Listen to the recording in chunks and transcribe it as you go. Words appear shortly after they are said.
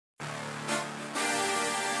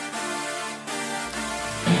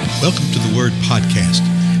Welcome to the Word Podcast.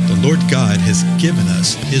 The Lord God has given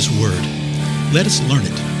us His Word. Let us learn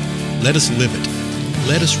it. Let us live it.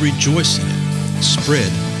 Let us rejoice in it.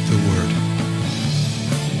 Spread the Word.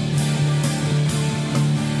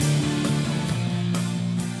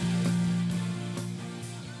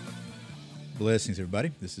 Blessings,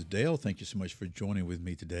 everybody. This is Dale. Thank you so much for joining with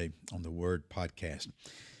me today on the Word Podcast.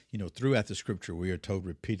 You know, throughout the Scripture, we are told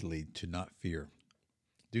repeatedly to not fear.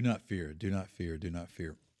 Do not fear, do not fear, do not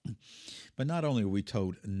fear. But not only are we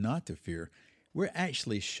told not to fear, we're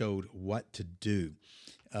actually showed what to do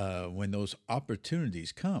when those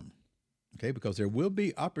opportunities come, okay? Because there will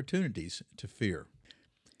be opportunities to fear.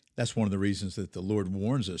 That's one of the reasons that the Lord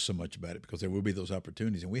warns us so much about it, because there will be those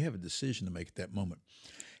opportunities, and we have a decision to make at that moment.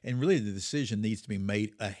 And really, the decision needs to be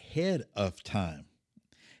made ahead of time.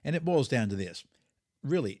 And it boils down to this.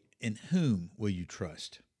 Really, in whom will you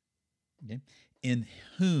trust? Okay? In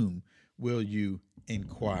whom will you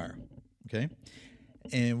inquire? Okay?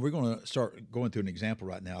 And we're going to start going through an example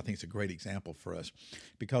right now. I think it's a great example for us,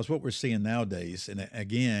 because what we're seeing nowadays, and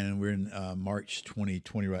again, we're in March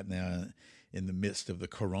 2020 right now, in the midst of the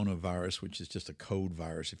coronavirus, which is just a code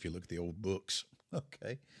virus if you look at the old books,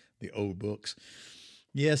 okay? The old books.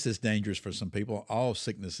 Yes, it's dangerous for some people. All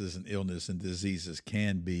sicknesses and illness and diseases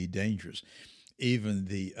can be dangerous. Even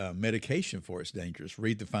the medication for it's dangerous.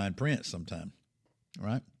 Read the fine print sometime,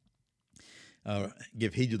 right?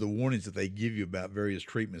 Give heed to the warnings that they give you about various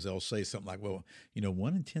treatments. They'll say something like, well,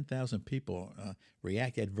 1 in 10,000 people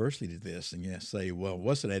react adversely to this. And you say, well,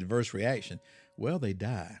 what's an adverse reaction? Well, they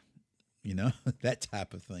die, that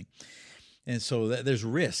type of thing. And so there's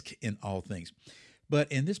risk in all things.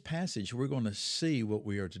 But in this passage, we're going to see what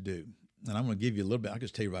we are to do. And I'm going to give you a little bit. I'll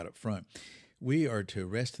just tell you right up front. We are to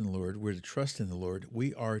rest in the Lord. We're to trust in the Lord.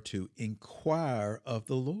 We are to inquire of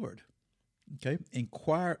the Lord. Okay?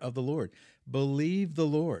 Inquire of the Lord. Believe the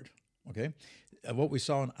Lord. Okay? What we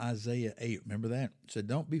saw in Isaiah 8, remember that? It said,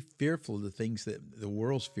 don't be fearful of the things that the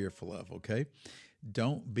world's fearful of. Okay?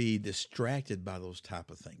 Don't be distracted by those type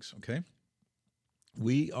of things. Okay?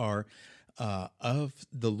 We are of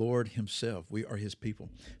the Lord Himself. We are His people.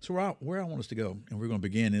 So where I want us to go, and we're going to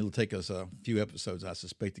begin, it'll take us a few episodes, I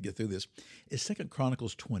suspect, to get through this, is 2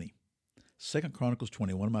 Chronicles 20. 2 Chronicles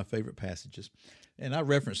 20, one of my favorite passages. And I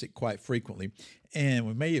reference it quite frequently. And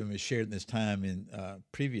we may even have shared this time in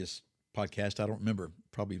previous podcast. I don't remember,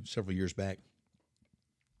 probably several years back.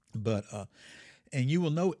 But and you will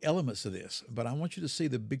know elements of this, but I want you to see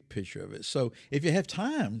the big picture of it. So if you have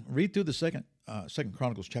time, read through the Second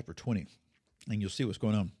Chronicles chapter 20, and you'll see what's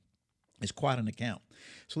going on. It's quite an account.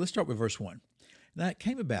 So let's start with verse 1. Now it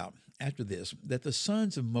came about after this that the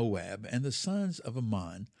sons of Moab and the sons of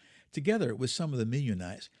Ammon, together with some of the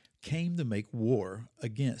Midianites, came to make war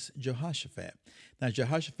against Jehoshaphat. Now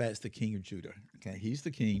Jehoshaphat's the king of Judah. Okay, he's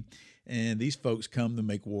the king, and these folks come to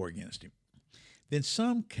make war against him. Then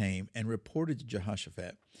some came and reported to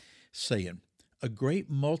Jehoshaphat, saying, a great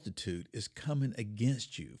multitude is coming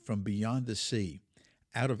against you from beyond the sea,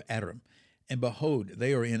 out of Aram, and behold,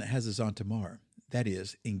 they are in Hazazon Tamar, that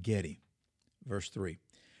is, in Gedi. Verse 3,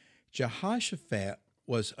 Jehoshaphat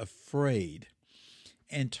was afraid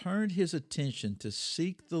and turned his attention to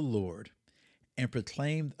seek the Lord and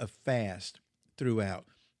proclaimed a fast throughout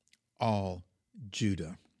all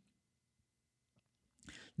Judah.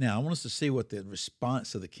 Now, I want us to see what the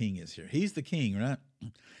response of the king is here. He's the king, right?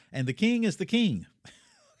 And the king is the king.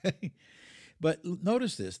 But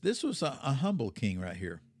notice this. This was a humble king right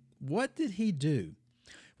here. What did he do?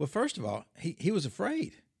 Well, first of all, he was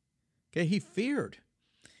afraid. Okay, he feared.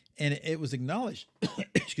 And it was acknowledged.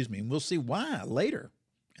 Excuse me. And we'll see why later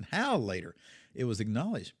and how later it was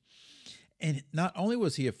acknowledged. And not only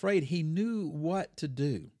was he afraid, he knew what to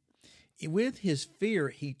do. With his fear,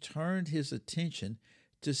 he turned his attention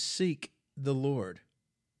to seek the Lord.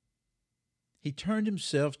 He turned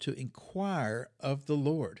himself to inquire of the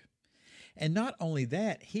Lord. And not only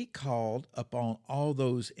that, he called upon all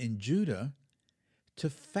those in Judah to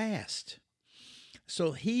fast.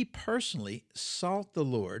 So he personally sought the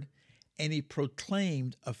Lord, and he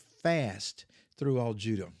proclaimed a fast through all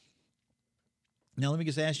Judah. Now, let me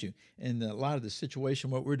just ask you, in a lot of the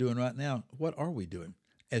situation, what we're doing right now, what are we doing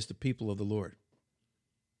as the people of the Lord?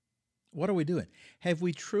 What are we doing? Have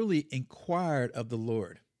we truly inquired of the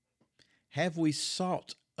Lord? Have we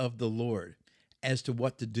sought of the Lord as to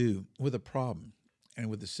what to do with a problem and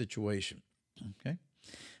with a situation? Okay.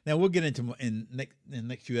 Now we'll get into in the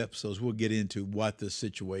next few episodes. We'll get into what the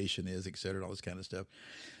situation is, et cetera, and all this kind of stuff.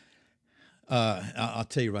 I'll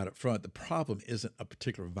tell you right up front, the problem isn't a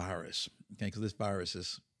particular virus, okay? Because this virus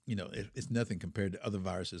is, it's nothing compared to other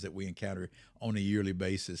viruses that we encounter on a yearly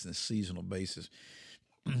basis and a seasonal basis.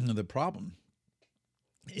 the problem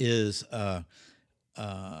is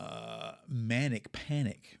manic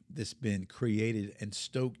panic that's been created and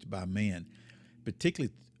stoked by man,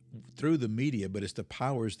 particularly through the media, but it's the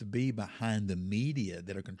powers to be behind the media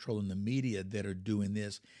that are controlling the media that are doing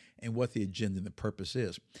this, and what the agenda and the purpose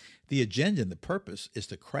is. The agenda and the purpose is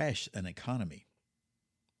to crash an economy.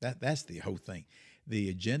 That's the whole thing. The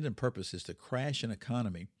agenda and purpose is to crash an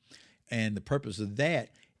economy, and the purpose of that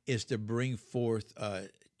is to bring forth a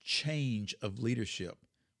change of leadership,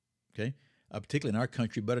 okay? Particularly in our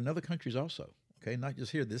country, but in other countries also. Okay, not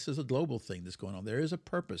just here. This is a global thing that's going on. There is a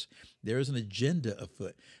purpose. There is an agenda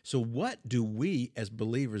afoot. So what do we as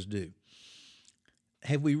believers do?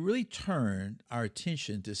 Have we really turned our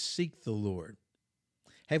attention to seek the Lord?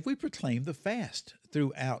 Have we proclaimed the fast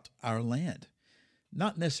throughout our land?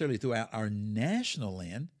 Not necessarily throughout our national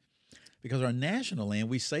land, because our national land,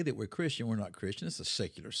 we say that we're Christian. We're not Christian. It's a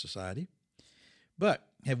secular society. But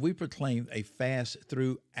have we proclaimed a fast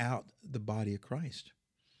throughout the body of Christ?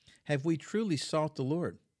 Have we truly sought the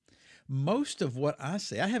Lord? Most of what I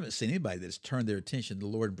say, I haven't seen anybody that's turned their attention to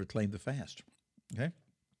the Lord and proclaimed the fast. Okay?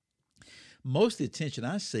 Most of the attention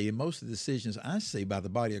I see and most of the decisions I see by the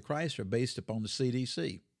body of Christ are based upon the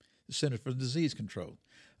CDC, the Center for Disease Control,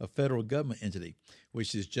 a federal government entity,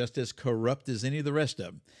 which is just as corrupt as any of the rest of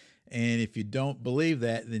them. And if you don't believe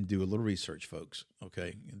that, then do a little research, folks.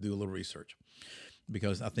 Okay? Do a little research,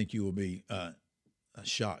 because I think you will be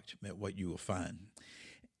shocked at what you will find.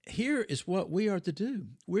 Here is what we are to do.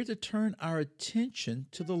 We're to turn our attention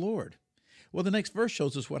to the Lord. Well, the next verse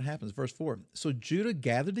shows us what happens. Verse 4. So Judah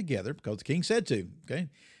gathered together, because the king said to, okay?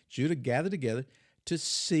 Judah gathered together to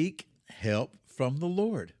seek help from the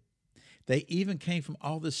Lord. They even came from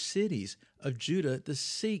all the cities of Judah to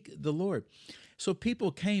seek the Lord. So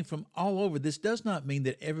people came from all over. This does not mean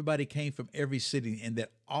that everybody came from every city and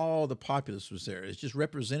that all the populace was there. It's just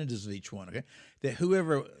representatives of each one, okay? That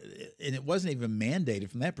whoever, and it wasn't even mandated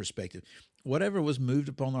from that perspective, whatever was moved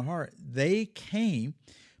upon their heart, they came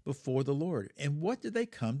before the Lord. And what did they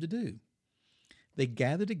come to do? They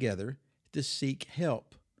gathered together to seek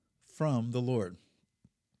help from the Lord.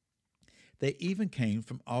 They even came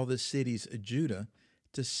from all the cities of Judah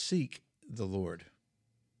to seek the Lord.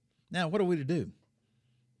 Now, what are we to do?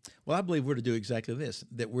 Well, I believe we're to do exactly this,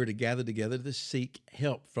 that we're to gather together to seek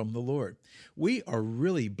help from the Lord. We are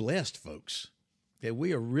really blessed, folks. Okay,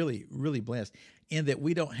 we are really, really blessed in that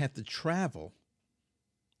we don't have to travel,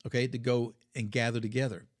 okay, to go and gather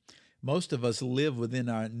together. Most of us live within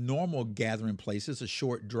our normal gathering places, a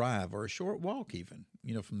short drive or a short walk even,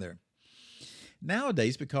 from there.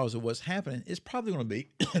 Nowadays, because of what's happening, it's probably going to be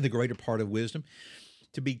the greater part of wisdom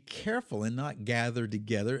to be careful and not gather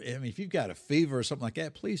together. I mean, if you've got a fever or something like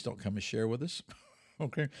that, please don't come and share with us.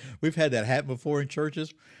 Okay, we've had that happen before in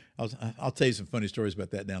churches. I'll tell you some funny stories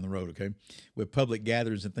about that down the road. Okay, with public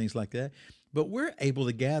gatherings and things like that. But we're able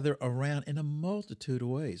to gather around in a multitude of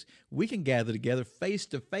ways. We can gather together face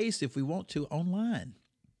to face if we want to online.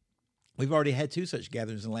 We've already had 2 such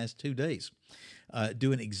gatherings in the last 2 days,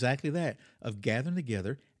 doing exactly that, of gathering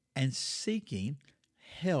together and seeking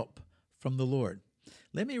help from the Lord.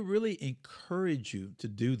 Let me really encourage you to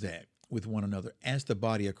do that with one another as the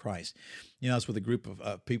body of Christ. I was with a group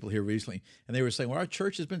of people here recently, and they were saying, well, our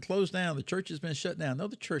church has been closed down. The church has been shut down. No,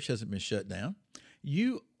 the church hasn't been shut down.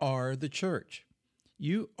 You are the church.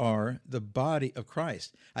 You are the body of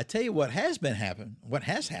Christ. I tell you what has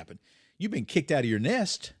happened. You've been kicked out of your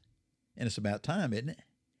nest, and it's about time, isn't it?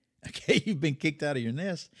 Okay, you've been kicked out of your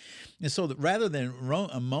nest. And so that rather than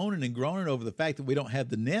moaning and groaning over the fact that we don't have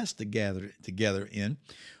the nest to gather together in,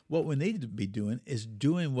 what we need to be doing is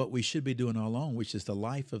doing what we should be doing all along, which is the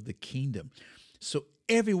life of the kingdom. So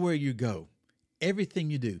everywhere you go,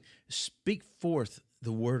 everything you do, speak forth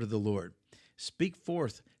the word of the Lord. Speak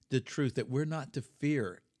forth the truth that we're not to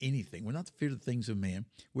fear anything. We're not to fear the things of man.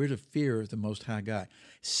 We're to fear the Most High God.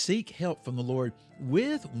 Seek help from the Lord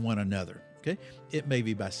with one another. Okay, it may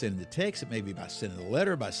be by sending the text, it may be by sending a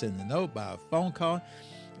letter, by sending a note, by a phone call,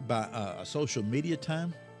 by a social media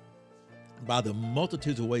time, by the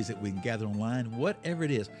multitudes of ways that we can gather online. Whatever it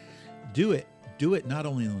is, do it. Do it not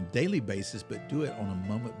only on a daily basis, but do it on a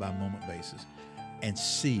moment-by-moment basis, and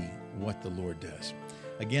see what the Lord does.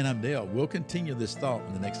 Again, I'm Dale. We'll continue this thought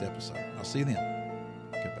in the next episode. I'll see you then.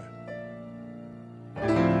 Goodbye.